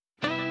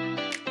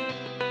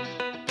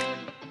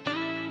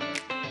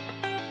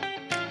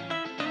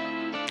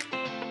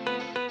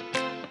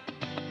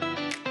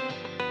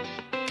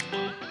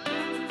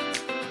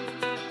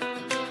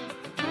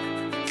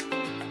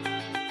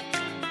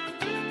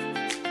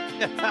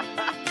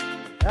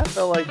I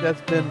felt like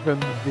that's been from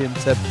the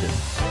inception.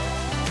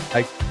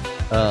 I,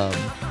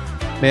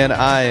 man,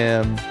 I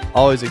am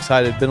always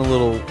excited. Been a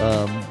little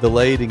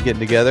delayed in getting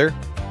together.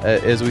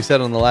 As we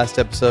said on the last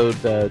episode,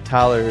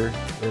 Tyler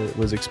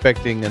was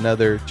expecting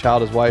another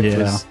child. His wife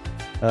was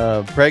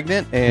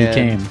pregnant,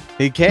 and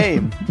he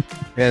came.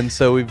 And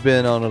so we've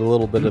been on a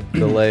little bit of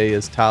delay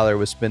as Tyler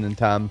was spending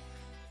time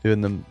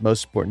doing the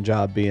most important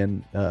job,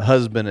 being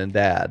husband and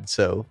dad.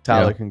 So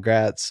Tyler,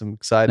 congrats. I'm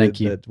excited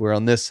that we're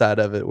on this side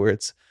of it where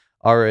it's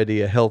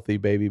already a healthy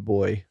baby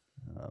boy.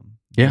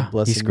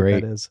 He's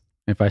great.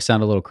 If I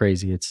sound a little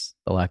crazy, it's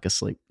the lack of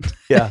sleep.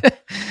 Yeah,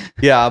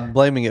 I'm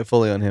blaming it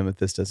fully on him if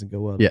this doesn't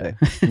go well today.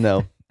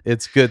 No,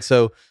 it's good.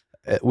 So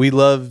we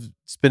love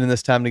spending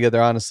this time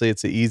together. Honestly,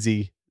 it's an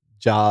easy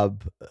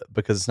job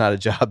because it's not a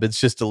job. It's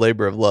just a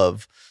labor of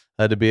love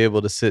to be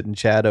able to sit and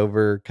chat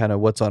over kind of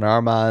what's on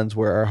our minds,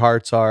 where our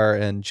hearts are,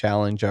 and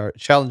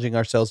challenging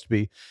ourselves to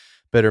be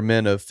better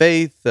men of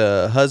faith,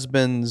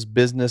 husbands,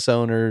 business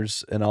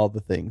owners, and all the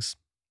things.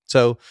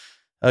 So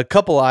a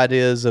couple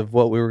ideas of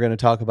what we were going to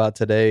talk about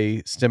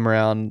today stem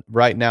around.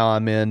 Right now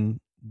I'm in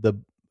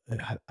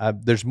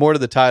there's more to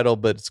the title,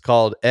 but it's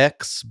called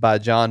X by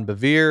John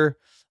Bevere.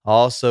 I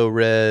also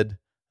read,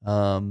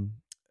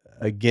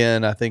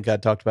 again, I think I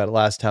talked about it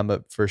last time,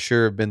 but for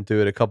sure I've been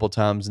through it a couple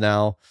times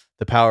now,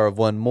 The Power of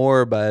One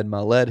More by Ed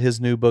Mylett, his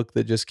new book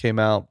that just came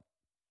out.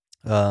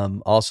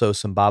 Also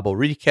some Bible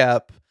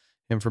recap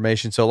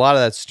information. So a lot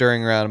of that's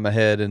stirring around in my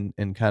head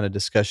and kind of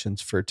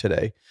discussions for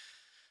today.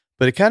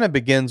 But it kind of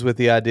begins with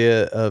the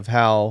idea of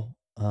how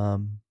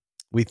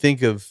we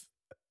think of,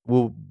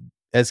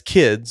 as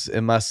kids,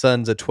 and my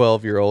son's a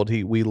 12-year-old,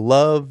 we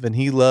love and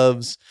he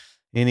loves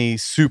any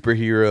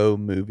superhero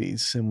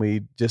movies. And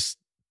we just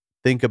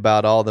think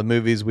about all the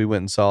movies we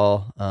went and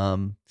saw.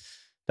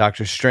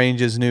 Doctor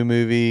Strange's new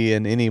movie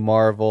and any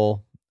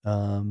Marvel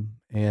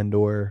and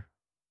or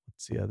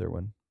what's the other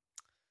one?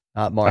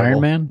 Not Marvel.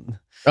 Iron Man?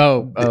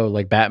 Oh,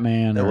 like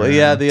Batman or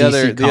the other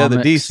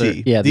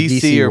DC. The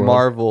DC or world.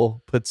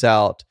 Marvel puts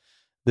out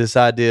this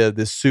idea of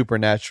this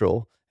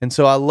supernatural. And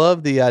so I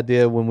love the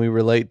idea when we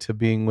relate to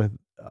being with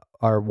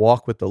our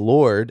walk with the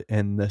Lord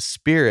and the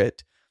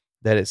Spirit,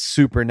 that it's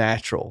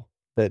supernatural.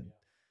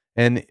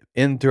 And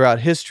throughout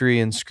history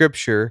and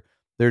Scripture,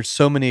 there's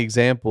so many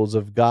examples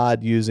of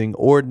God using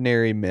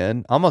ordinary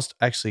men, almost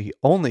actually he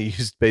only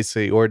used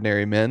basically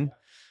ordinary men,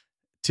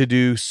 to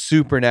do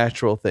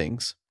supernatural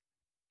things.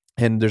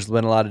 And there's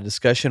been a lot of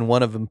discussion.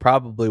 One of them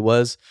probably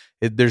was,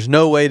 there's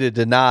no way to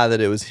deny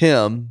that it was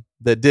him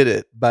that did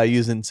it by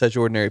using such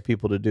ordinary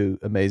people to do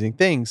amazing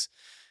things.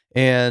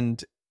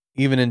 And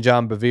even in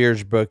John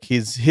Bevere's book,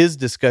 his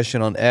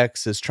discussion on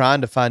X is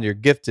trying to find your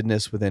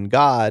giftedness within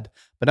God,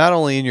 but not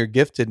only in your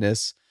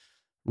giftedness,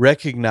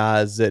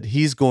 recognize that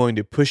he's going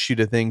to push you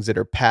to things that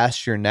are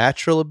past your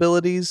natural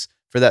abilities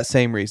for that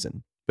same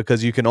reason,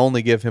 because you can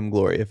only give him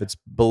glory. If it's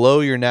below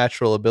your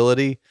natural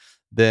ability,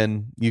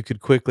 then you could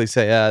quickly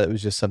say, it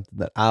was just something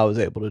that I was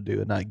able to do,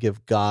 and not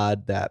give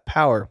God that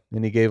power.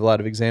 And he gave a lot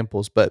of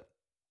examples, but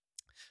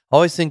I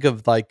always think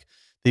of like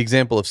the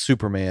example of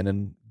Superman.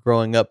 And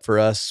growing up for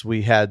us,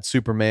 we had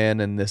Superman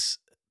and this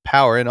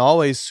power, and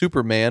always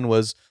Superman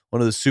was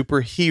one of the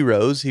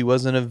superheroes. He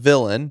wasn't a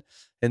villain.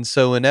 And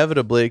so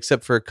inevitably,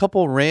 except for a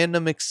couple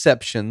random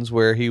exceptions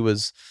where he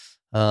was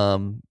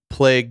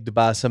plagued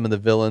by some of the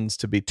villains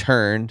to be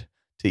turned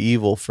to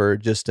evil for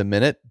just a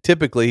minute,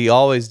 typically he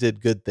always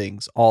did good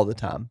things all the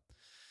time.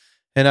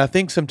 And I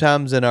think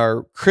sometimes in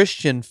our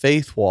Christian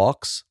faith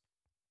walks,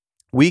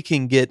 we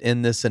can get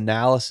in this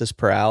analysis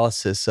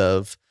paralysis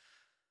of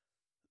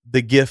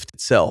the gift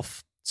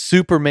itself,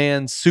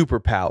 Superman's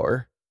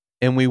superpower,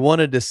 and we want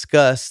to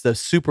discuss the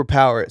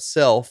superpower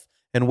itself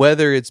and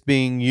whether it's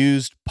being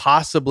used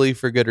possibly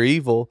for good or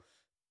evil,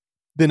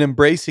 then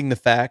embracing the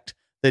fact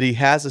that he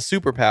has a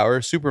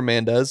superpower,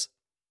 Superman does,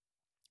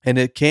 and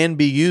it can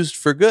be used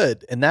for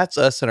good. And that's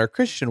us in our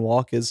Christian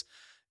walk, is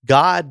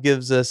God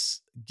gives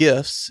us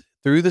gifts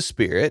through the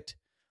Spirit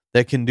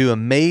that can do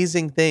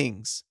amazing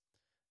things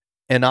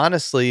and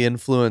honestly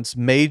influence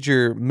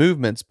major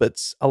movements.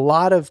 But a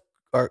lot of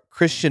our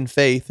Christian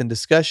faith and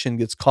discussion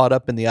gets caught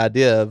up in the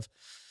idea of,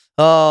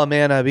 oh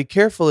man, be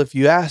careful if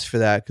you ask for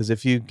that, because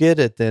if you get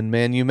it, then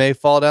man, you may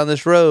fall down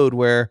this road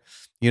where,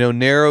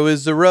 narrow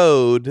is the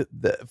road,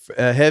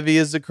 heavy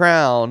is the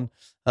crown.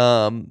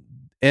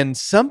 And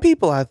some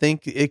people, I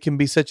think it can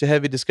be such a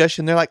heavy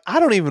discussion. They're like, I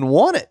don't even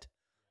want it.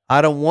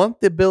 I don't want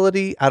the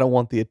ability. I don't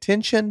want the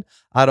attention.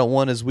 I don't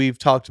want, as we've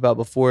talked about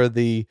before, I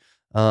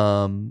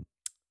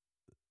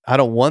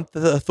don't want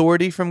the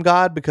authority from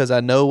God, because I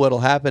know what'll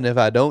happen if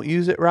I don't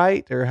use it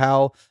right, or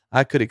how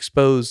I could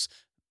expose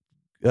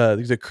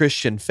the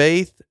Christian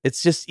faith.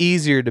 It's just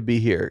easier to be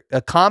here.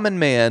 A common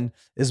man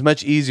is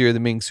much easier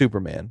than being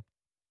Superman.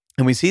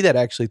 And we see that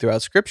actually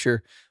throughout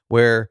Scripture,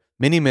 where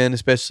many men,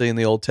 especially in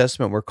the Old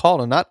Testament, were called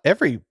on, not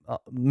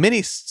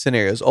many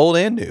scenarios, old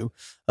and new,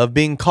 of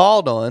being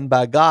called on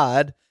by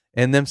God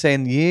and them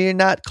saying, you're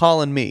not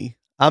calling me.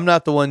 I'm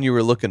not the one you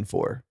were looking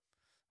for.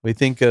 We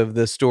think of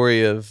the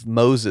story of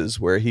Moses,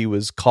 where he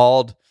was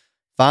called,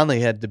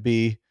 finally had to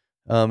be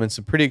in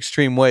some pretty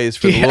extreme ways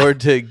for the Lord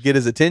to get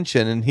his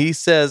attention. And he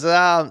says,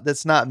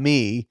 that's not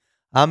me.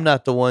 I'm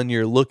not the one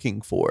you're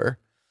looking for.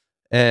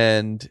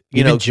 And,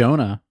 Even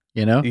Jonah,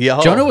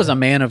 Jonah was a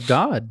man of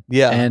God.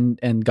 Yeah.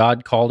 And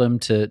God called him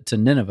to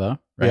Nineveh,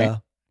 right? Yeah.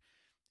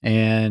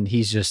 And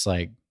he's just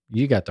like,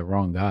 you got the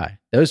wrong guy.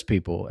 Those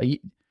people,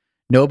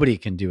 nobody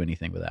can do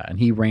anything with that. And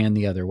he ran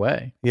the other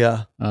way.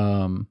 Yeah.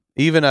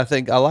 Even I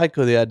think I like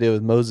the idea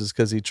with Moses,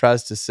 because he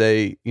tries to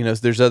say,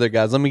 there's other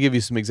guys. Let me give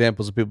you some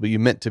examples of people you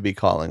meant to be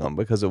calling on,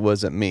 because it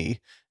wasn't me.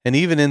 And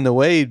even in the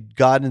way,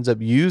 God ends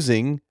up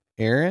using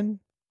Aaron.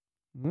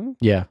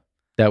 Yeah.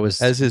 That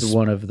was as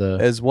one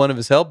of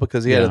his help,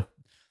 because he had,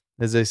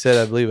 as they said,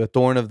 I believe, a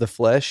thorn of the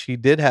flesh. He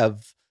did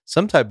have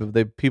some type of,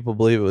 people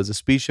believe it was a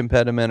speech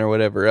impediment or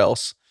whatever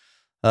else,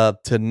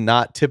 to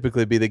not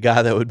typically be the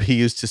guy that would be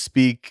used to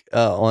speak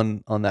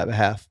on that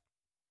behalf.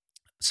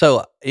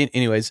 So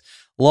anyways,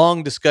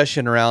 long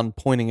discussion around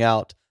pointing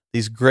out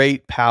these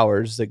great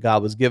powers that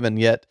God was given.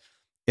 Yet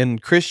in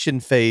Christian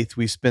faith,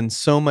 we spend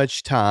so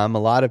much time, a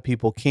lot of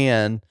people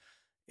can,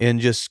 in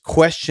just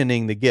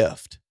questioning the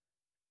gift.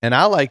 And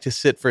I like to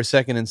sit for a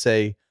second and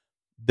say,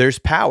 there's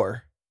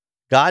power.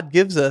 God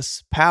gives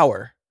us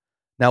power.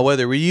 Now,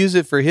 whether we use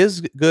it for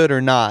his good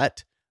or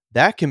not,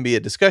 that can be a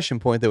discussion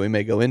point that we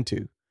may go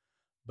into.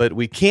 But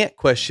we can't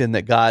question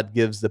that God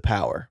gives the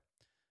power.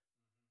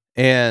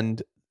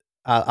 And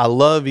I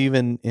love,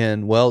 even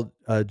in,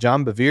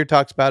 John Bevere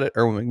talks about it,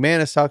 Erwin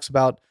McManus talks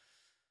about,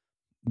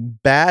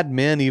 bad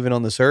men even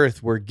on this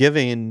earth were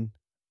given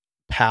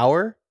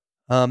power.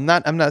 I'm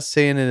not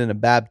saying it in a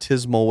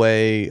baptismal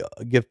way,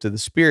 a gift of the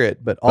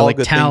Spirit, but all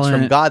good talent,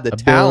 things from God. The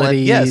talent,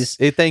 yes,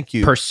 thank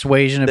you.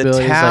 Persuasion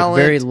abilities, like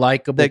very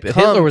likable.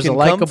 Hitler was a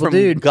likable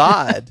dude.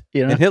 God,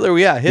 and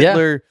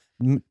Hitler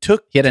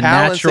took he had a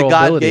talents that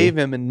God ability. gave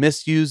him and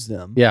misused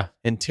them,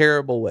 in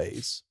terrible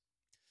ways.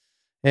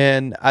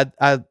 And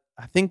I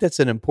think that's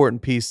an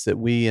important piece that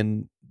we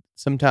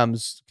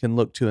sometimes can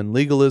look to in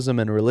legalism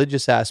and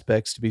religious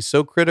aspects, to be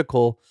so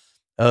critical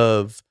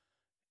of,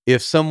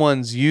 if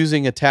someone's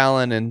using a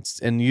talent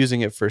and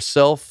using it for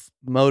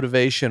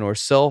self-motivation or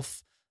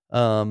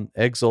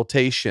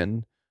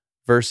self-exaltation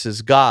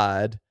versus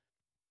God,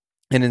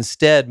 and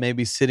instead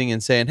maybe sitting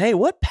and saying, hey,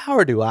 what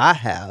power do I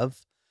have?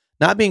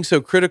 Not being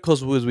so critical,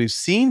 as we've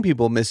seen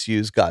people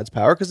misuse God's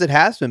power, because it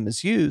has been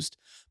misused,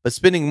 but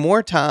spending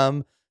more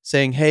time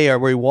saying, hey, are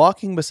we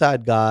walking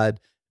beside God?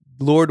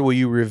 Lord, will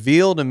you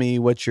reveal to me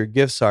what your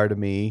gifts are to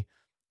me?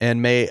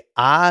 And may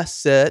I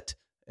set,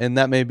 and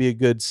that may be a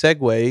good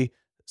segue,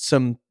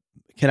 can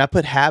I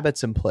put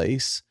habits in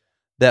place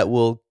that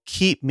will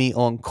keep me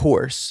on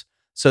course,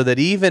 so that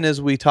even as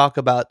we talk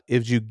about,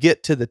 if you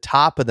get to the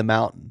top of the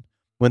mountain,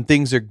 when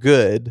things are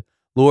good,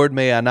 Lord,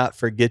 may I not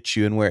forget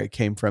you and where it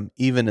came from,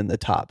 even in the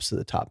tops of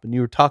the top. And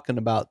you were talking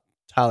about,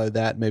 Tyler,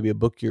 that maybe a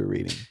book you're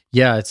reading.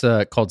 Yeah, it's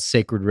called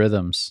Sacred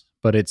Rhythms,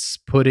 but it's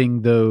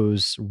putting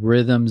those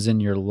rhythms in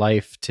your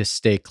life to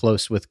stay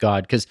close with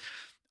God. Because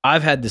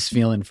I've had this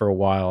feeling for a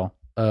while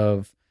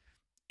of,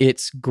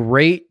 it's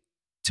great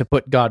to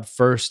put God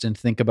first and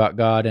think about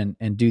God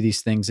and do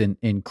these things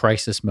in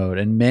crisis mode.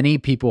 And many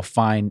people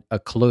find a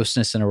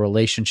closeness and a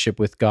relationship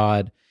with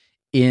God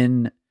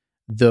in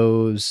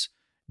those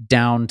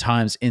down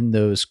times, in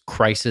those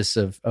crises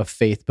of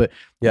faith. But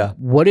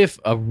what if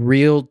the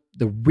real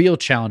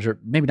challenge, or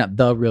maybe not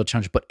the real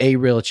challenge, but a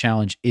real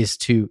challenge, is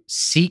to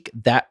seek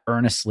that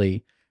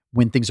earnestly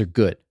when things are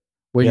good,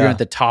 when you're at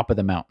the top of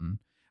the mountain,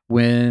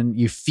 when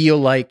you feel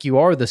like you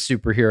are the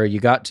superhero, you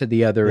got to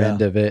the other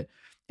end of it,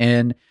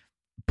 and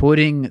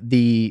putting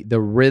the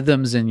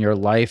rhythms in your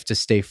life to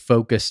stay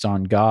focused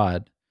on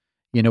God.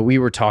 We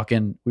were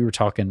talking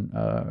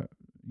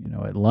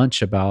at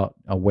lunch about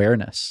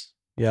awareness.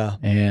 Yeah.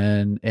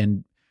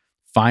 And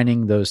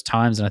finding those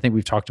times. And I think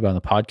we've talked about on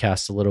the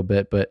podcast a little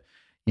bit, but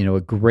a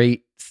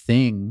great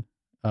thing,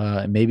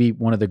 maybe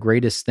one of the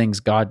greatest things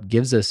God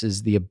gives us,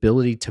 is the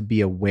ability to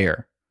be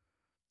aware,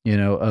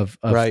 of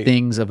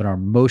things, of our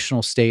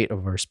emotional state,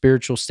 of our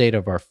spiritual state,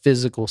 of our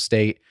physical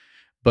state.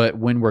 But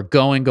when we're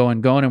going,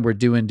 and we're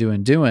doing,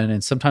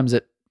 and sometimes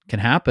it can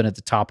happen at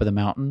the top of the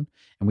mountain,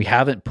 and we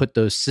haven't put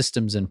those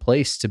systems in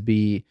place to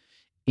be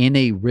in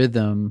a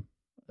rhythm,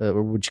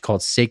 or what you call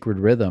it, sacred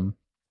rhythm.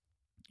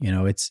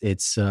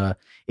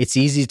 It's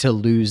easy to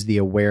lose the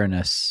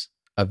awareness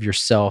of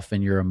yourself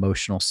and your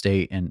emotional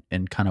state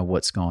and kind of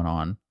what's going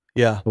on.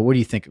 Yeah. But what do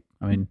you think?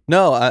 I mean,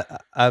 no,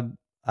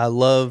 I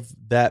love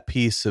that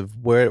piece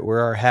of where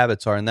our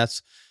habits are, and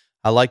that's.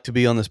 I like to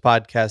be on this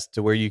podcast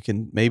to where you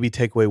can maybe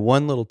take away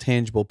one little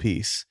tangible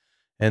piece.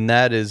 And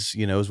that is,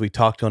 as we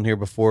talked on here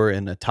before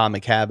in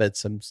Atomic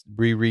Habits, I'm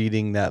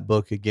rereading that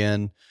book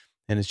again.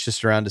 And it's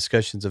just around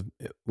discussions of,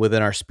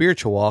 within our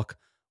spiritual walk,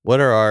 what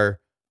are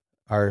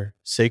our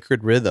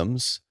sacred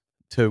rhythms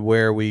to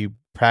where we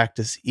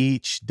practice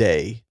each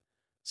day.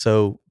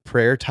 So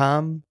prayer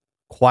time,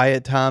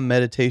 quiet time,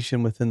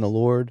 meditation within the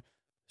Lord,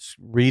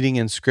 reading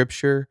in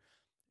scripture,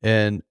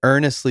 and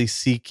earnestly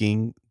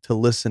seeking to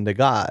listen to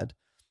God.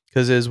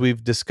 Because as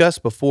we've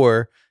discussed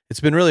before, it's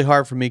been really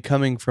hard for me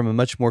coming from a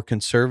much more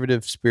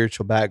conservative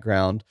spiritual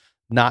background,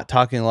 not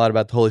talking a lot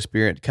about the Holy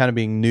Spirit, kind of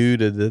being new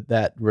to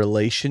that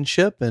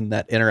relationship and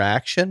that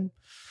interaction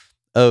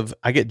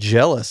I get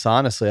jealous,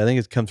 honestly. I think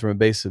it comes from a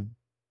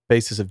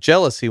basis of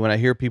jealousy when I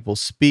hear people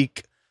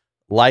speak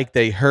like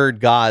they heard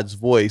God's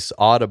voice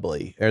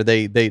audibly, or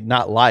they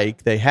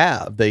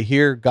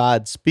hear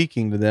God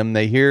speaking to them.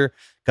 They hear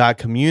God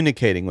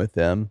communicating with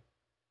them.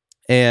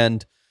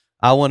 And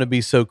I want to be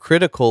so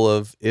critical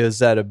of, is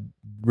that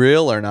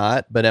real or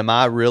not? But am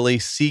I really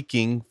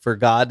seeking for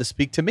God to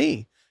speak to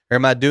me? Or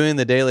am I doing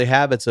the daily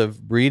habits of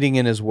reading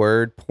in his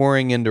word,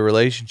 pouring into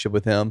relationship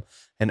with him,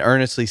 and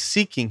earnestly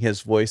seeking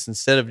his voice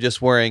instead of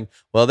just worrying,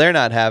 well, they're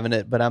not having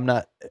it, but I'm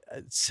not.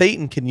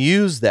 Satan can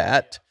use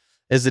that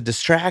as a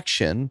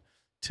distraction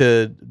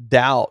to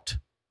doubt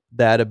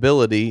that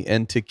ability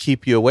and to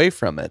keep you away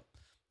from it.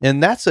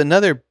 And that's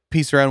another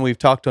piece around we've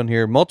talked on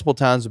here multiple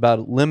times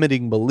about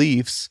limiting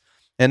beliefs.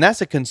 And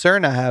that's a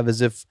concern I have,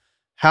 is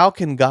how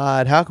can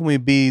we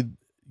be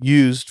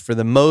used for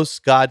the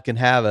most God can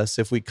have us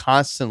if we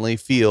constantly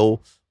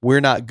feel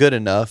we're not good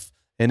enough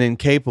and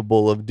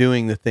incapable of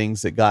doing the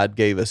things that God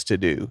gave us to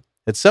do?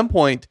 At some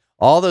point,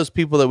 all those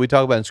people that we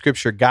talk about in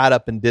Scripture got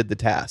up and did the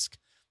task.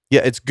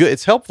 Yeah, it's good.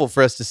 It's helpful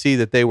for us to see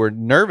that they were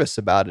nervous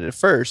about it at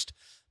first,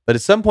 but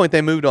at some point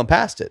they moved on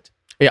past it.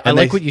 Yeah, I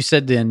like what you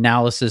said, the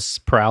analysis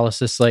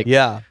paralysis. Like,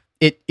 yeah,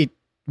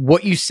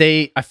 what you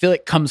say, I feel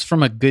like comes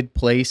from a good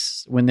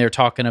place when they're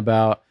talking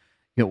about,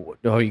 you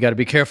got to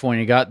be careful when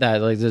you got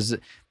that. Like,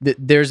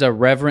 there's a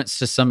reverence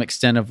to some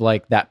extent of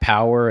like that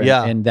power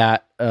and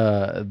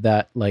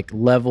that like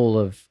level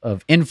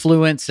of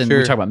influence. And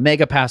we talk about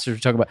mega pastors.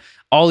 We talk about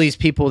all these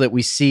people that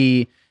we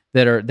see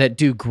that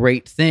do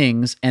great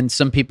things, and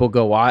some people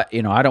go, I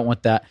don't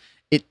want that.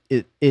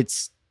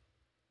 It's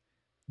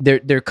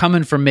they're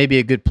coming from maybe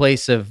a good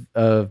place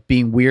of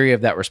being weary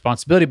of that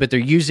responsibility, but they're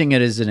using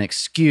it as an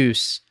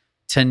excuse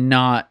to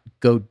not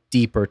go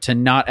deeper, to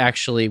not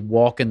actually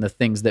walk in the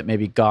things that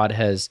maybe God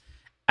has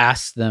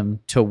asked them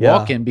to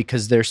walk in,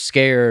 because they're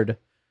scared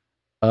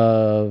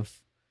of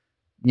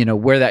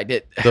where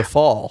the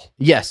fall.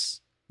 Yes.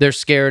 They're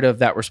scared of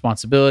that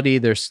responsibility.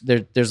 There's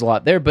a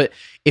lot there. But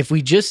if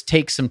we just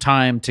take some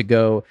time to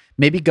go,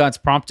 maybe God's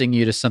prompting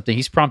you to something.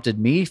 He's prompted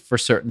me for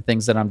certain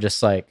things that I'm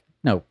just like,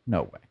 no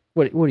way.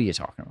 What are you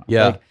talking about?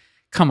 Yeah. Like,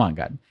 come on,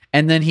 God.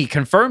 And then he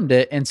confirmed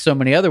it in so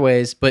many other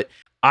ways. But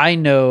I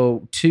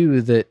know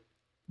too that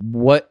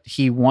what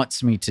he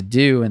wants me to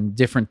do and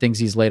different things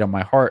he's laid on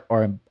my heart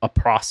are a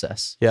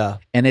process. Yeah.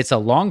 And it's a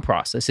long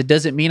process. It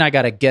doesn't mean I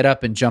got to get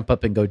up and jump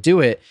up and go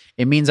do it.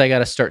 It means I got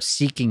to start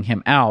seeking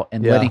him out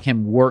and letting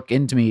him work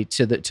into me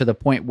to the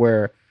point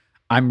where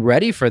I'm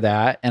ready for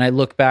that. And I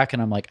look back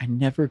and I'm like, I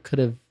never could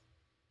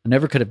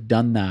have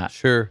done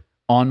that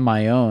on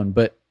my own.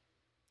 But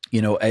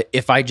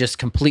if I just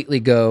completely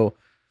go,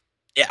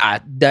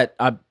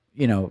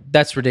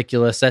 that's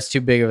ridiculous. That's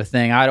too big of a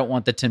thing. I don't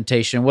want the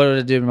temptation. What would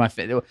it do to my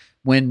faith?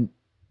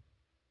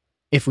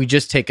 If we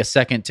just take a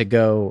second to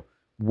go,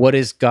 what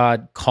is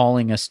God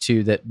calling us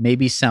to that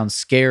maybe sounds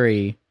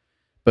scary,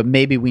 but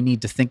maybe we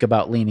need to think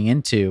about leaning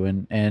into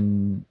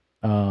and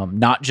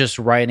not just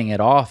writing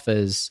it off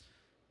as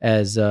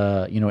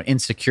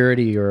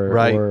insecurity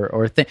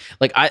or thing.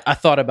 Like I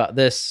thought about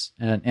this,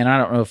 and I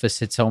don't know if this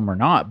hits home or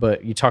not,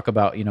 but you talk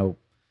about,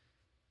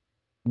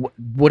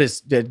 what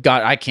is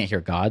God? I can't hear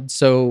God,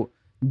 so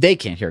they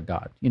can't hear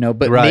God,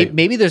 but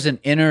maybe there's an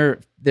inner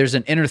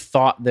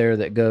thought there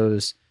that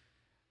goes,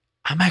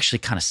 I'm actually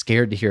kind of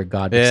scared to hear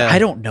God because I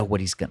don't know what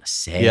he's going to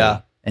say.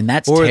 Yeah. And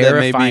that's or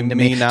terrifying that to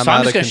me. I'm so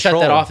I'm just going to shut that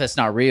control. off. That's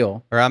not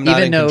real. Or I'm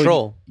not in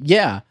control.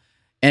 Yeah.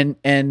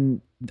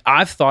 And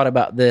I've thought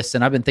about this,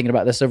 and I've been thinking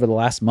about this over the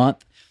last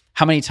month,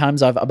 how many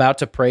times I've about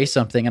to pray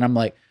something and I'm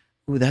like,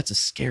 ooh, that's a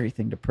scary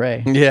thing to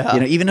pray.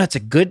 Yeah. Even though it's a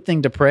good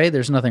thing to pray,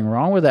 there's nothing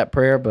wrong with that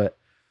prayer, but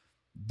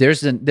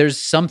there's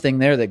something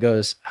there that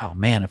goes, oh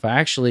man, if I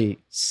actually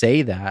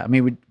say that. I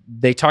mean,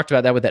 they talked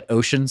about that with that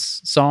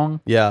Oceans song.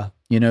 Yeah.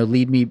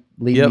 Lead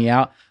me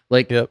out.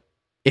 Like,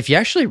 if you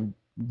actually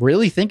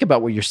really think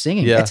about what you're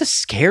singing, it's a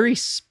scary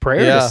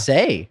prayer to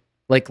say.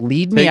 Like,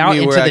 lead me out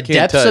into the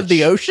depths of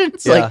the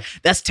oceans. Yeah. Like,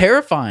 that's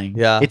terrifying.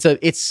 Yeah.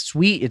 It's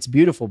sweet, it's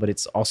beautiful, but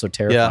it's also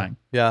terrifying.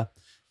 Yeah.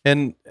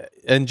 And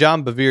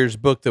John Bevere's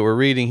book that we're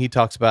reading, he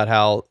talks about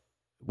how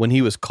when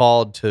he was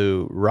called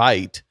to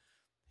write,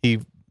 he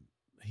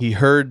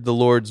heard the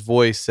Lord's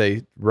voice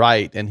say,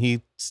 write, and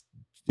he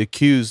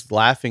accused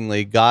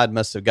laughingly God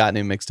must have gotten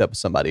him mixed up with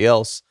somebody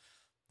else,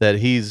 that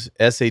his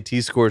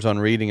SAT scores on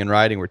reading and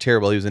writing were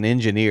terrible. He was an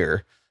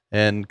engineer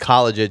and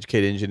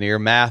college-educated engineer.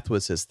 Math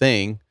was his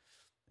thing.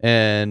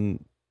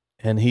 And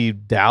he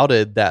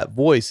doubted that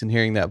voice and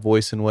hearing that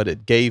voice and what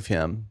it gave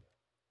him.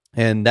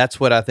 And that's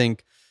what I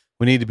think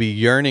we need to be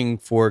yearning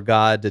for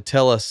God to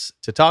tell us,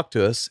 to talk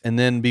to us, and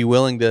then be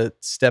willing to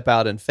step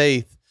out in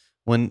faith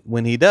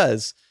when he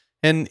does.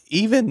 And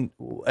even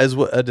as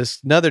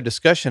another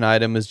discussion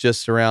item is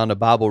just around a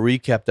Bible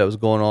recap that was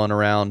going on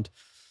around,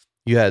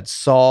 you had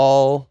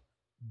Saul,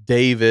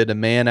 David, a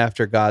man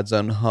after God's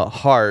own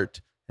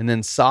heart, and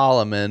then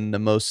Solomon,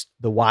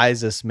 the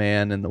wisest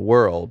man in the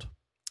world.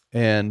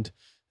 And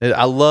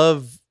I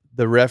love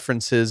the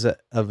references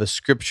of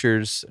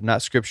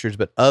not scriptures,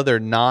 but other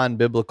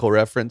non-biblical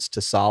reference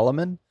to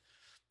Solomon.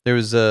 There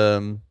was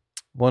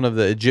one of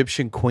the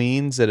Egyptian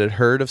queens that had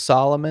heard of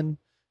Solomon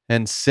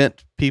and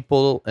sent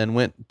people and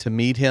went to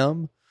meet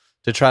him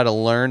to try to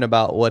learn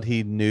about what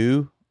he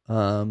knew.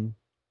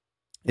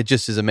 It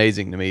just is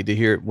amazing to me to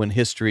hear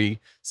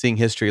seeing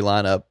history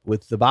line up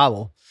with the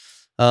Bible.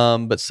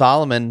 But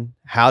Solomon,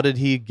 how did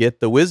he get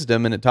the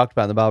wisdom? And it talked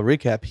about in the Bible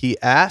recap, he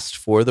asked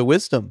for the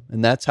wisdom,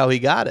 and that's how he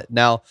got it.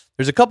 Now,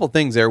 there's a couple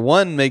things there.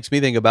 One makes me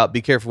think about,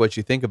 be careful what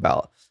you think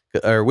about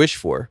or wish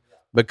for,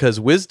 because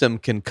wisdom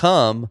can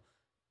come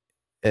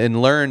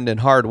and learned in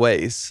hard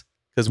ways.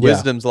 Because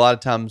wisdom's a lot of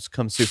times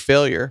comes through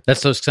failure.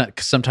 That's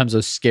sometimes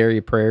those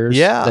scary prayers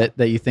that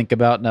you think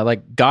about. Now,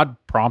 like God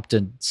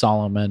prompted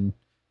Solomon,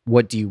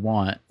 what do you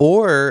want?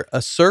 Or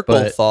a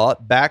circle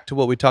thought, back to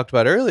what we talked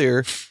about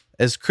earlier.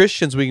 As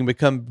Christians, we can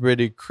become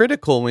pretty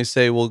critical when we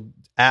say, well,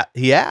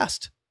 he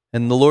asked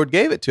and the Lord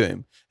gave it to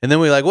him. And then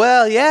we're like,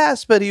 well,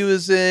 yes, but he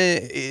was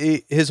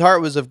his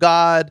heart was of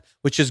God,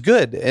 which is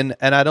good. And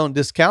I don't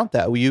discount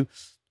that.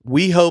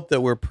 We hope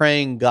that we're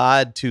praying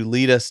God to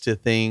lead us to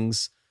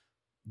things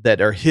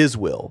that are his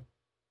will,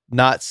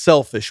 not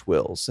selfish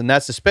wills. And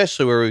that's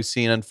especially where we've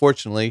seen,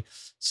 unfortunately,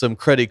 some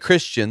cruddy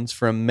Christians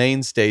from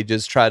main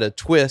stages try to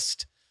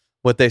twist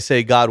what they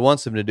say God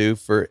wants them to do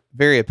for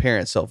very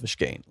apparent selfish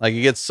gain. Like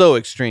it gets so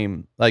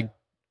extreme, like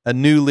a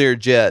new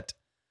Learjet,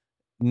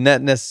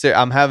 not necessarily,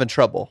 I'm having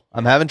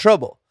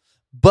trouble.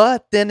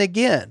 But then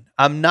again,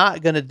 I'm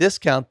not going to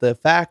discount the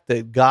fact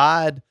that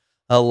God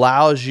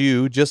allows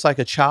you, just like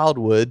a child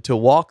would, to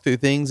walk through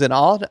things and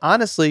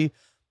honestly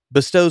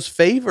bestows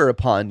favor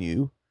upon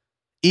you,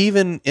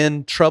 even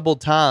in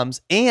troubled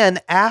times, and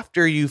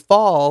after you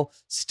fall,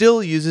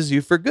 still uses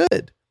you for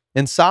good.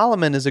 And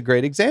Solomon is a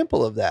great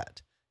example of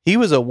that. He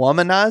was a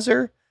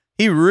womanizer.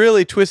 He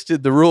really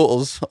twisted the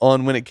rules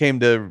on when it came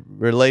to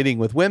relating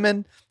with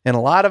women and a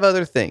lot of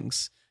other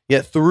things.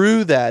 Yet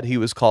through that, he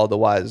was called the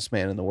wisest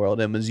man in the world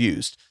and was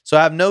used. So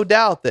I have no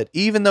doubt that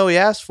even though he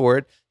asked for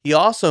it, he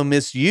also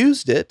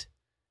misused it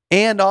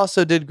and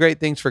also did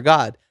great things for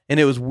God. And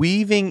it was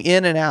weaving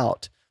in and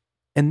out.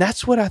 And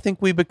that's what I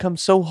think we become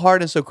so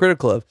hard and so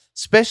critical of,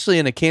 especially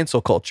in a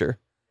cancel culture,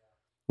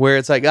 where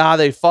it's like,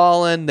 they've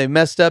fallen, they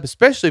messed up,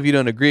 especially if you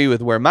don't agree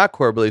with where my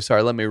core beliefs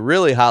are. Let me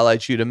really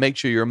highlight you to make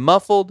sure you're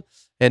muffled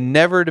and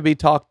never to be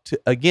talked to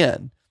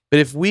again. But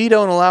if we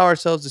don't allow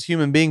ourselves as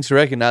human beings to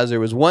recognize there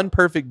was one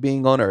perfect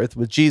being on earth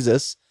with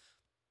Jesus,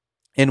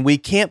 and we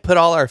can't put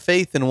all our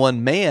faith in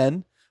one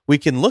man, we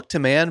can look to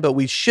man, but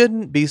we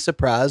shouldn't be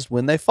surprised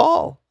when they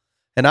fall.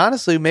 And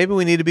honestly, maybe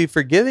we need to be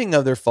forgiving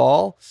of their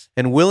fall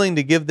and willing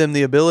to give them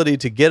the ability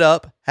to get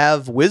up,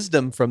 have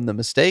wisdom from the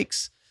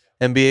mistakes,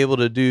 and be able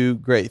to do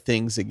great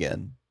things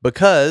again.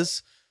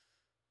 Because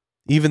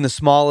even the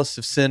smallest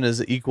of sin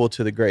is equal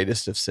to the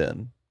greatest of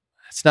sin.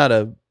 It's not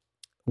a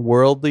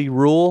worldly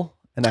rule,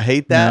 and I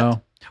hate that.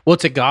 No. Well,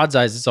 to God's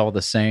eyes, it's all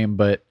the same,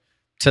 but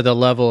to the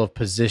level of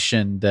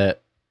position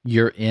that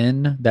you're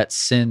in, that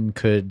sin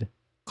could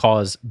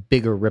cause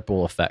bigger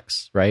ripple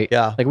effects, right?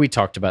 Yeah. Like we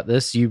talked about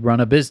this, you run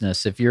a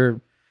business. If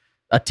you're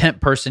a temp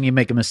person, you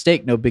make a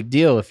mistake, no big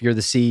deal. If you're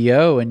the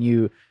CEO and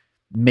you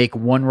make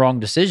one wrong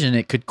decision,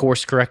 it could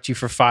course correct you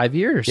for 5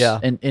 years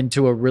and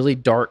into a really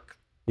dark,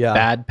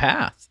 bad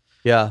path.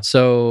 Yeah.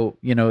 So,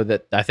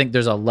 that I think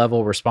there's a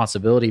level of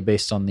responsibility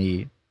based on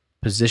the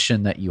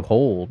position that you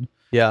hold.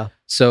 Yeah.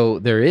 So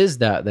there is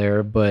that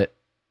there, but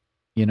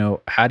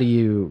how do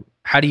you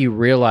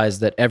realize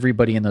that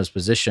everybody in those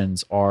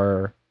positions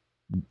are,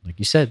 like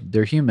you said,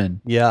 they're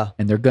human. Yeah.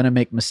 And they're going to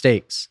make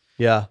mistakes.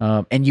 Yeah.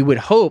 And you would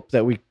hope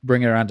that we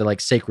bring it around to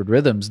like sacred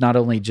rhythms, not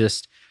only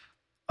just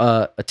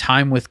a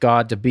time with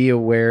God, to be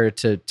aware,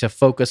 to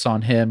focus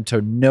on him,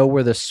 to know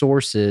where the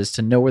source is,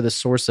 to know where the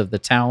source of the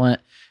talent,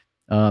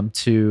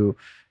 to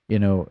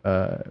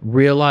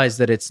realize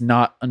that it's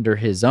not under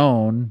his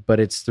own, but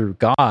it's through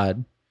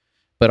God,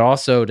 but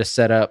also to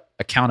set up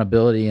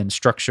accountability and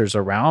structures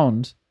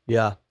around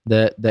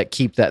that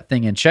keep that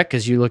thing in check.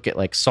 Because you look at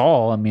like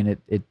Saul, I mean,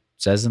 it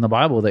says in the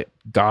Bible that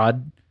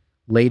God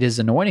laid his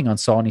anointing on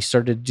Saul and he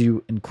started to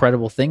do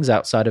incredible things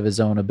outside of his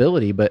own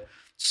ability, but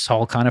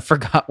Saul kind of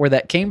forgot where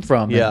that came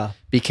from and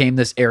became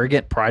this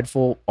arrogant,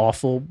 prideful,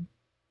 awful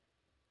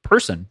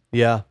person.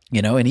 Yeah.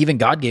 And even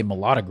God gave him a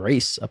lot of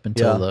grace up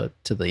until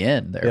to the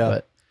end there.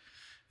 But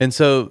and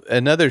so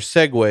another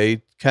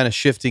segue, kind of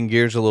shifting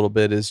gears a little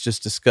bit, is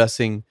just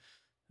discussing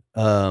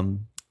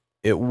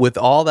it with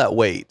all that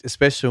weight,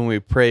 especially when we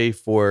pray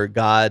for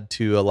God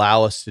to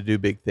allow us to do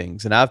big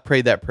things. And I've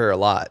prayed that prayer a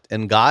lot,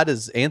 and God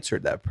has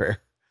answered that prayer.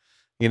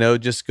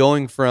 Just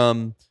going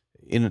from,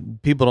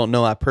 people don't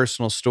know my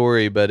personal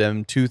story, but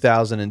in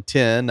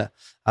 2010,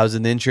 I was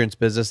in the insurance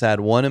business. I had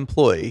one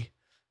employee.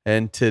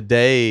 And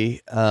today,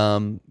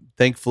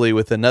 thankfully,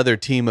 with another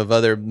team of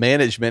other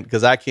management,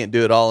 because I can't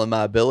do it all in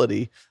my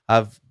ability,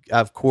 I've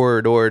I've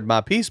corridored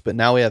my piece, but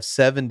now we have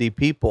 70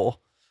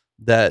 people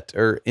that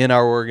are in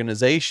our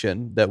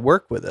organization that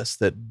work with us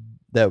that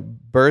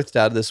birthed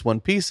out of this one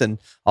piece. And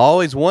I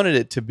always wanted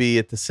it to be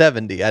at the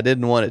 70. I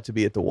didn't want it to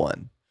be at the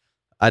 1.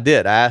 I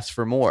asked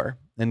for more,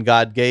 and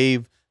God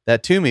gave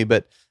that to me.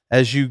 But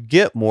as you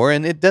get more,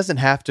 and it doesn't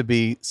have to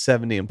be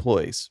 70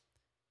 employees,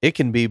 it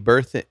can be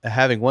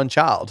having one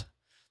child,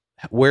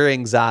 where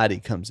anxiety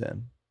comes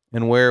in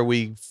and where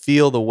we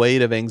feel the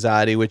weight of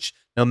anxiety, which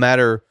no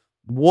matter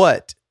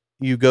what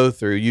you go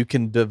through, you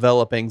can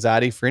develop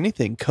anxiety for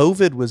anything.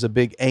 COVID was a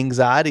big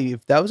anxiety.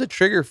 If that was a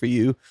trigger for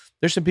you,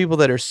 there's some people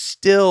that are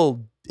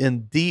still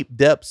in deep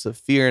depths of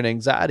fear and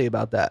anxiety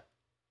about that.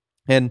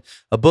 And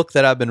a book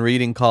that I've been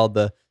reading called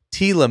The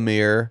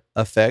Telomere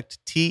Effect,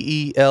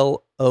 Telomere.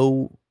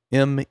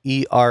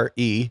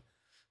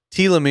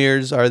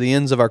 Telomeres are the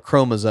ends of our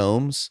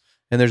chromosomes.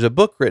 And there's a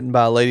book written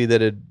by a lady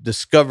that had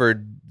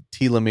discovered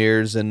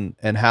telomeres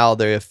and how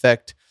they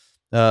affect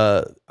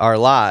our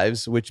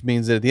lives, which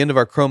means that at the end of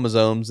our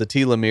chromosomes, the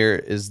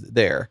telomere is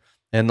there.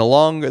 And the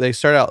longer they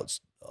start out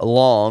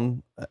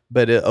long,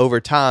 but over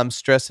time,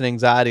 stress and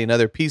anxiety and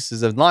other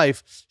pieces of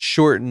life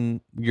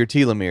shorten your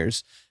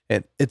telomeres.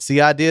 And it's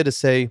the idea to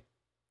say,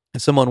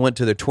 if someone went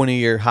to their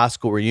 20-year high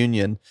school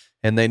reunion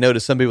and they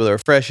noticed some people that were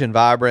fresh and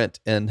vibrant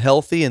and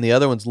healthy, and the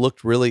other ones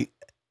looked really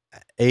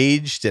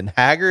aged and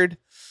haggard,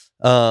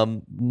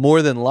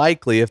 more than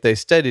likely, if they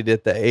studied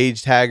it, the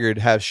aged haggard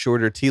have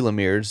shorter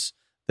telomeres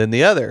than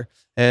the other.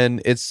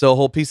 And it's the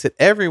whole piece that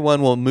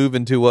everyone will move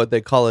into what they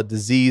call a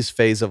disease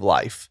phase of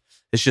life.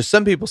 It's just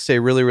some people stay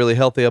really, really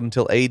healthy up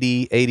until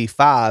 80,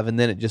 85, and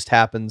then it just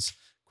happens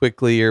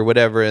quickly or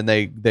whatever, and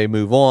they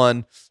move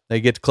on. They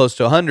get close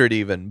to 100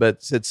 even.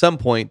 But at some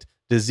point,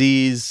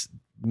 disease,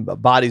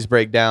 bodies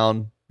break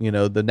down,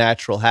 the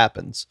natural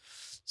happens.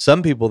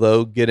 Some people,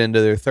 though, get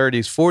into their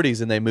 30s,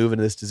 40s, and they move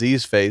into this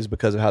disease phase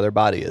because of how their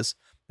body is.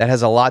 That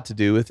has a lot to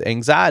do with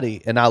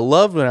anxiety. And I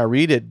love when I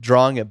read it,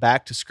 drawing it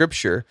back to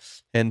Scripture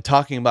and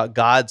talking about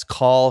God's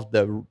call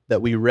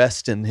that we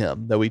rest in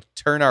Him, that we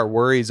turn our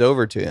worries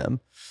over to Him.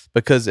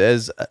 Because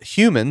as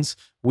humans,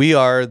 we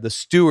are the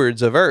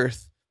stewards of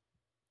earth.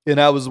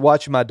 And I was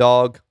watching my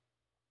dog,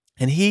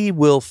 and he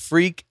will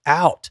freak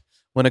out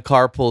when a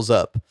car pulls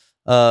up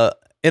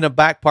in a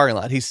back parking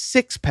lot. He's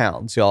 6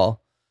 pounds,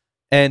 y'all.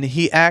 And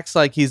he acts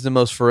like he's the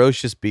most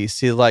ferocious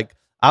beast. He's like,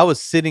 I was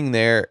sitting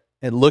there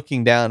and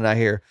looking down, and I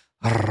hear,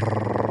 and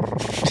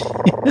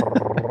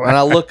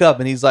I look up,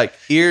 and he's like,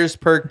 ears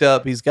perked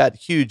up. He's got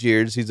huge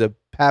ears. He's a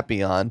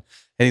Papillon,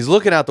 and he's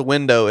looking out the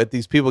window at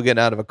these people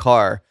getting out of a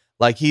car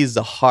like he's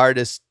the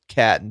hardest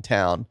cat in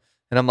town.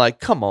 And I'm like,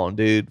 come on,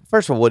 dude.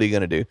 First of all, what are you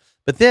going to do?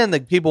 But then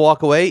the people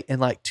walk away,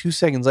 and like 2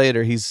 seconds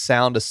later, he's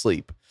sound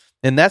asleep.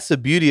 And that's the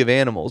beauty of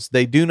animals.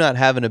 They do not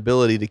have an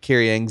ability to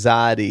carry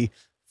anxiety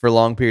for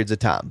long periods of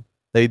time.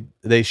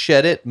 They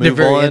shed it, move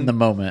They're very on. in the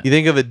moment. You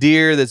think of a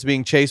deer that's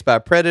being chased by a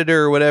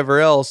predator or whatever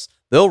else,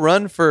 they'll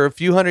run for a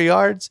few hundred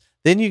yards.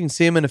 Then you can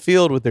see them in a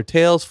field with their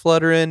tails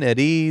fluttering at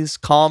ease,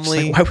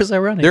 calmly. Like, why was I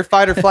running? Their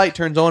fight or flight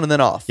turns on and then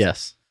off.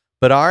 Yes.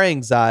 But our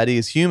anxiety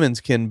as humans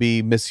can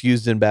be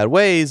misused in bad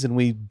ways, and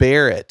we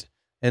bear it.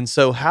 And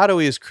so how do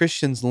we as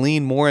Christians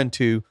lean more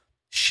into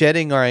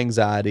shedding our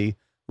anxiety,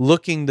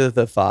 looking to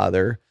the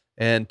Father,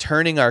 and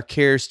turning our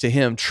cares to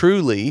Him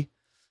truly,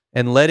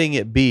 and letting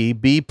it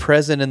be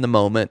present in the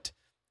moment,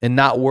 and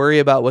not worry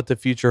about what the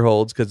future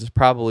holds, because it's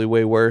probably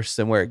way worse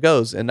than where it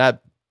goes. And as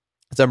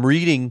I'm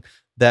reading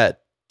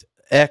that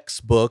X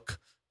book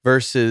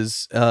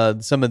versus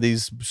some of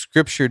these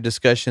scripture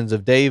discussions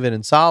of David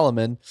and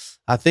Solomon,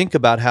 I think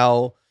about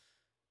how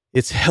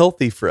it's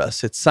healthy for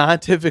us. It's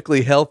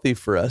scientifically healthy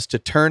for us to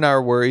turn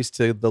our worries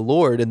to the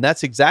Lord, and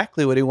that's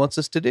exactly what He wants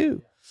us to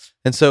do.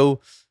 And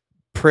so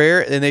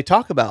prayer, and they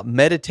talk about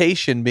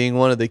meditation being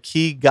one of the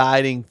key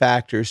guiding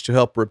factors to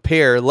help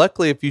repair.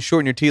 Luckily, if you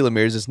shorten your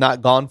telomeres, it's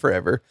not gone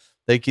forever.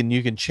 You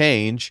can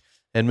change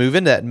and move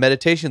into that. And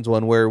meditation's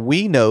one where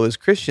we know as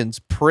Christians,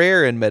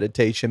 prayer and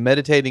meditation,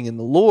 meditating in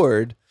the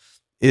Lord,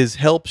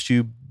 helps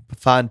you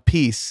find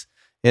peace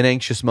in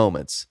anxious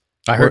moments.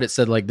 I heard it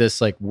said like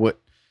this, like what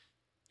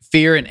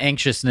fear and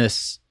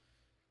anxiousness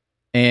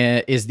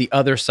is the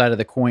other side of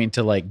the coin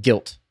to like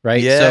guilt,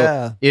 right?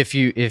 Yeah. So if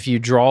you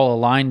draw a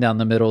line down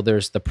the middle,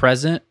 there's the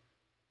present,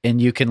 and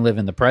you can live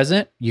in the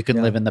present. You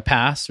can live in the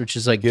past, which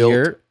is like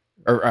guilt,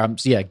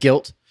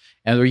 guilt,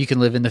 and or you can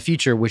live in the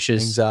future, which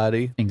is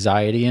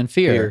anxiety and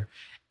fear.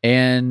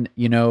 And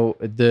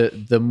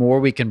the more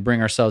we can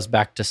bring ourselves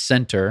back to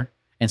center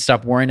and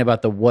stop worrying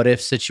about the what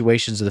if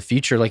situations of the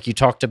future, like you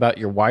talked about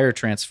your wire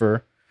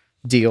transfer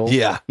deal,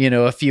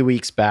 a few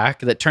weeks back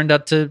that turned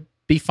out to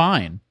be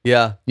fine.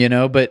 Yeah.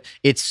 But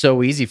it's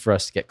so easy for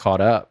us to get caught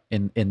up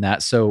in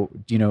that. So,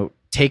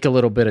 take a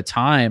little bit of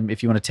time.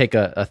 If you want to take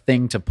a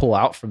thing to pull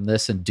out from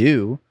this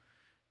and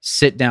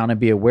sit down and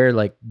be aware,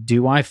 like,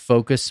 do I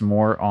focus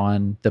more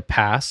on the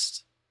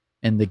past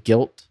and the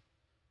guilt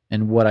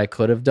and what I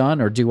could have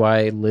done? Or do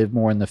I live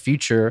more in the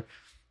future,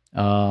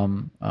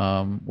 and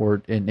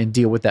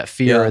deal with that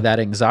fear or that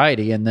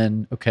anxiety? And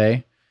then,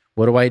 okay,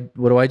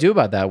 what do I do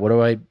about that?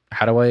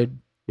 How do I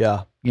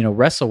Yeah.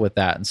 wrestle with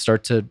that and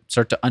start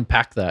to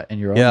unpack that in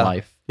your own Yeah.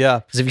 life? Yeah.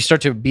 Because if you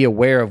start to be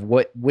aware of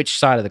which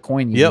side of the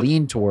coin you Yep.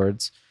 lean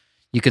towards,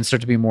 you can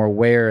start to be more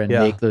aware and Yeah.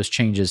 make those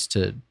changes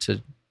to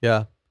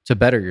Yeah.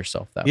 better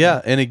yourself that Yeah.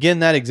 way. And again,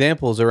 that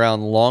example is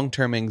around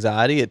long-term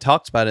anxiety. It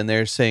talks about in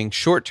there saying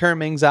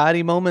short-term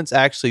anxiety moments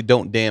actually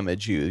don't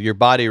damage you. Your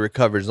body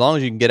recovers. As long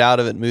as you can get out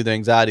of it and move the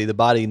anxiety, the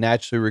body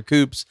naturally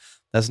recoups.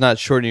 That's not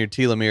shortening your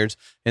telomeres.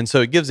 And so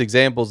it gives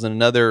examples in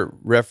another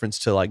reference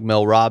to like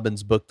Mel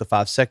Robbins' book, The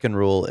 5-Second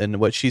Rule, and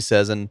what she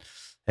says. And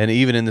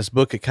even in this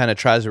book, it kind of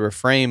tries to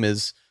reframe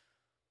is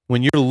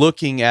when you're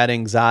looking at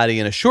anxiety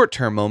in a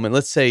short-term moment,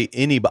 let's say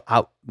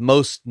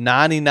most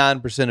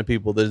 99% of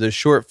people, there's a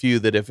short few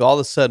that if all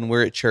of a sudden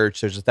we're at church,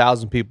 there's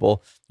 1,000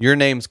 people, your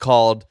name's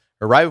called,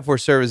 or right before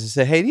service, they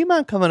say, hey, do you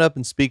mind coming up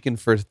and speaking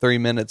for 3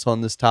 minutes on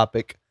this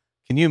topic?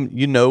 Can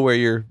you know where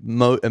your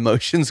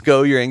emotions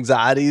go, your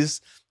anxieties,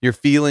 your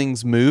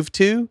feelings move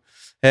to?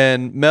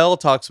 And Mel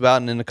talks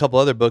about, and in a couple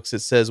other books, it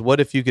says, what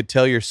if you could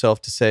tell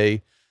yourself to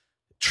say,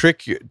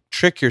 trick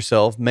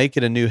yourself, make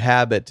it a new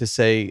habit to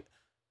say,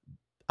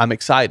 I'm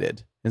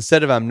excited.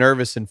 Instead of I'm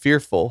nervous and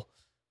fearful,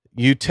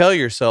 you tell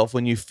yourself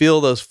when you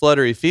feel those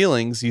fluttery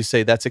feelings, you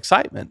say, that's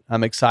excitement.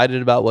 I'm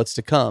excited about what's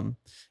to come.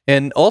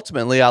 And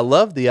ultimately, I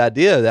love the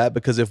idea of that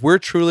because if we're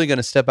truly going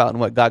to step out in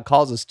what God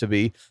calls us to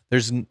be,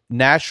 there's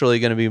naturally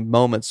going to be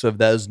moments of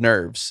those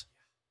nerves.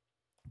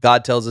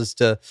 God tells us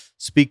to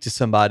speak to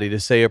somebody, to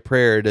say a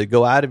prayer, to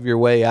go out of your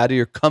way, out of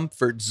your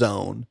comfort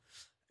zone.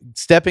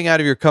 Stepping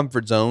out of your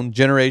comfort zone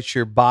generates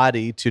your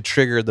body to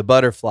trigger the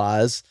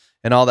butterflies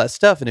and all that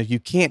stuff. And if you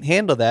can't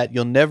handle that,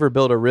 you'll never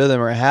build a rhythm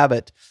or a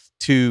habit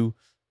to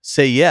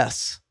say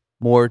yes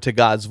more to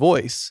God's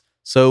voice.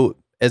 So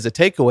as a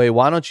takeaway,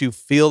 why don't you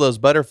feel those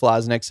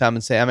butterflies next time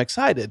and say, I'm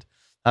excited.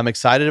 I'm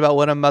excited about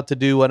what I'm about to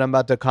do, what I'm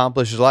about to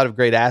accomplish. There's a lot of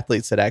great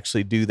athletes that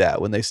actually do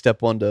that when they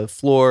step onto the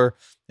floor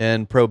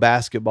and pro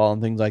basketball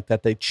and things like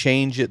that. They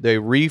change it. They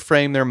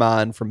reframe their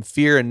mind from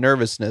fear and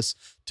nervousness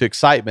to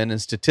excitement.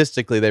 And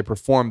statistically, they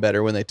perform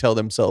better when they tell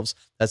themselves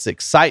that's the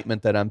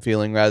excitement that I'm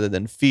feeling rather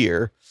than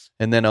fear.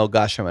 And then, oh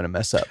gosh, I'm going to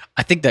mess up.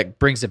 I think that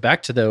brings it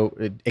back to, though,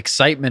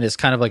 excitement is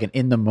kind of like an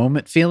in the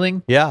moment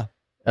feeling. Yeah.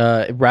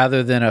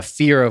 Rather than a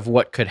fear of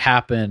what could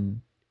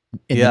happen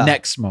in the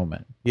next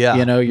moment. Yeah.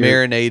 You're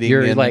marinating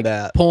you're in like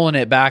that. pulling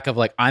it back of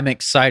like, I'm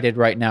excited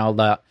right now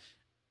that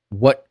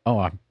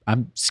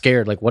I'm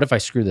scared. Like, what if I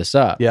screw this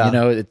up?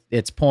 Yeah.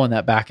 It's pulling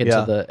that back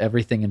into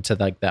everything into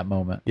like that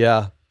moment.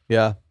 Yeah.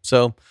 Yeah.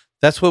 So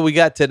that's what we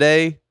got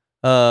today.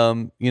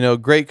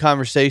 Great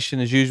conversation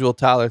as usual,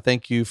 Tyler.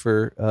 Thank you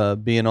for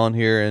being on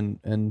here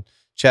and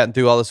chatting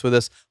through all this with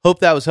us. Hope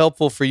that was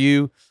helpful for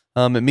you.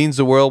 It means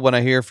the world when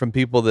I hear from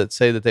people that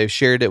say that they've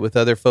shared it with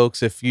other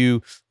folks. If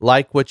you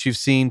like what you've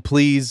seen,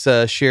 please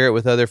share it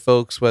with other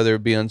folks, whether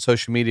it be on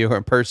social media or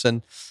in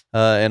person.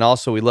 And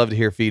also, we love to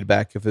hear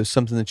feedback. If there's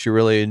something that you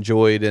really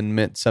enjoyed and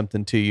meant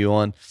something to you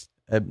on,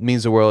 it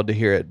means the world to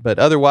hear it. But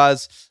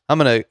otherwise, I'm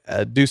going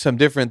to do something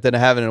different than I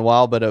haven't in a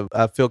while, but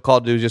I feel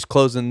called to just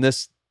closing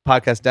this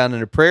podcast down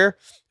in a prayer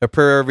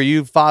over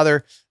you,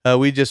 Father.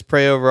 We just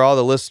pray over all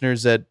the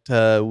listeners that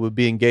would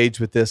be engaged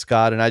with this,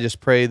 God. And I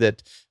just pray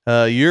that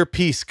your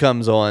peace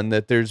comes on,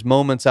 that there's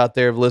moments out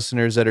there of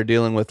listeners that are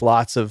dealing with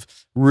lots of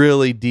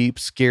really deep,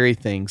 scary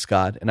things,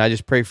 God. And I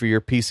just pray for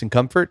your peace and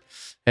comfort.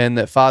 And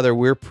that, Father,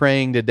 we're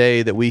praying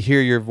today that we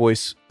hear your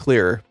voice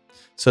clearer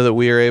so that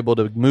we are able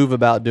to move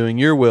about doing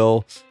your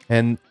will.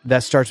 And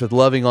that starts with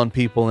loving on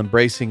people,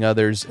 embracing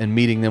others, and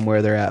meeting them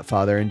where they're at,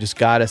 Father. And just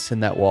guide us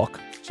in that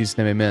walk. In Jesus'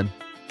 name, amen.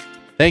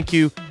 Thank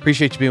you.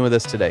 Appreciate you being with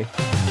us today.